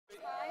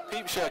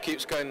Peep Show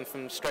keeps going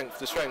from strength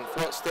to strength.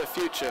 What's the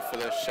future for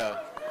the show?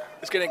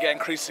 It's going to get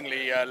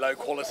increasingly low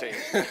quality.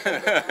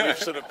 We've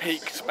sort of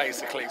peaked,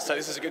 basically, so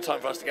this is a good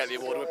time for us to get the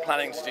award. We're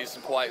planning to do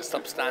some quite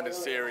substandard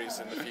series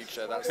in the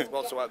future. That's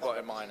what I've got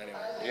in mind, anyway.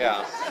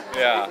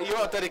 Yeah. You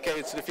are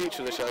dedicated to the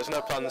future of the show. There's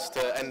no plans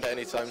to end it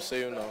anytime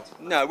soon, or?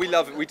 No, we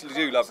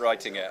do love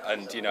writing it,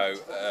 and you know,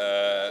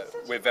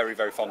 we're very,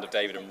 very fond of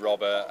David and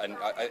Robert, and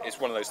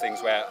it's one of those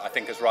things where I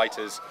think as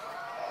writers,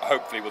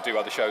 hopefully we'll do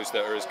other shows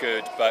that are as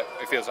good, but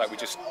it feels like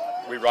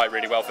we write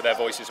really well for their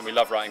voices, and we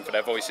love writing for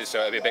their voices, so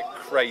it'd be a bit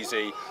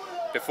crazy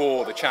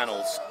before the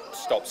channels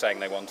stop saying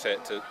they want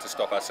it to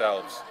stop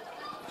ourselves.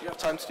 Do you have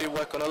time to do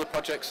work on other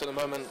projects at the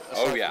moment?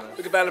 Oh yeah.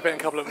 We're developing a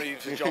couple of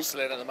leads with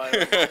Jocelyn at the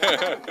moment.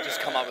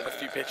 Just come up with a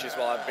few pitches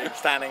while I've been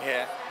standing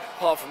here.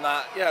 Apart from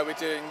that, yeah, we're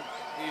doing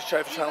a new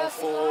show for Channel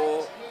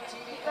 4.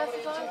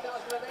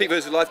 Peep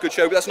vs. Life, good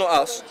show, but that's not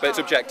us, but it's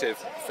objective.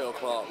 Phil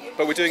Clark.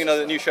 But we're doing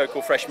another new show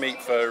called Fresh Meat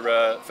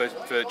for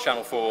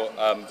Channel 4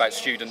 about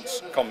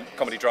students,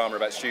 comedy drama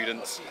about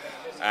students,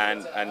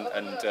 and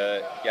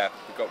yeah,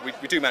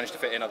 we do manage to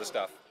fit in other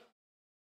stuff.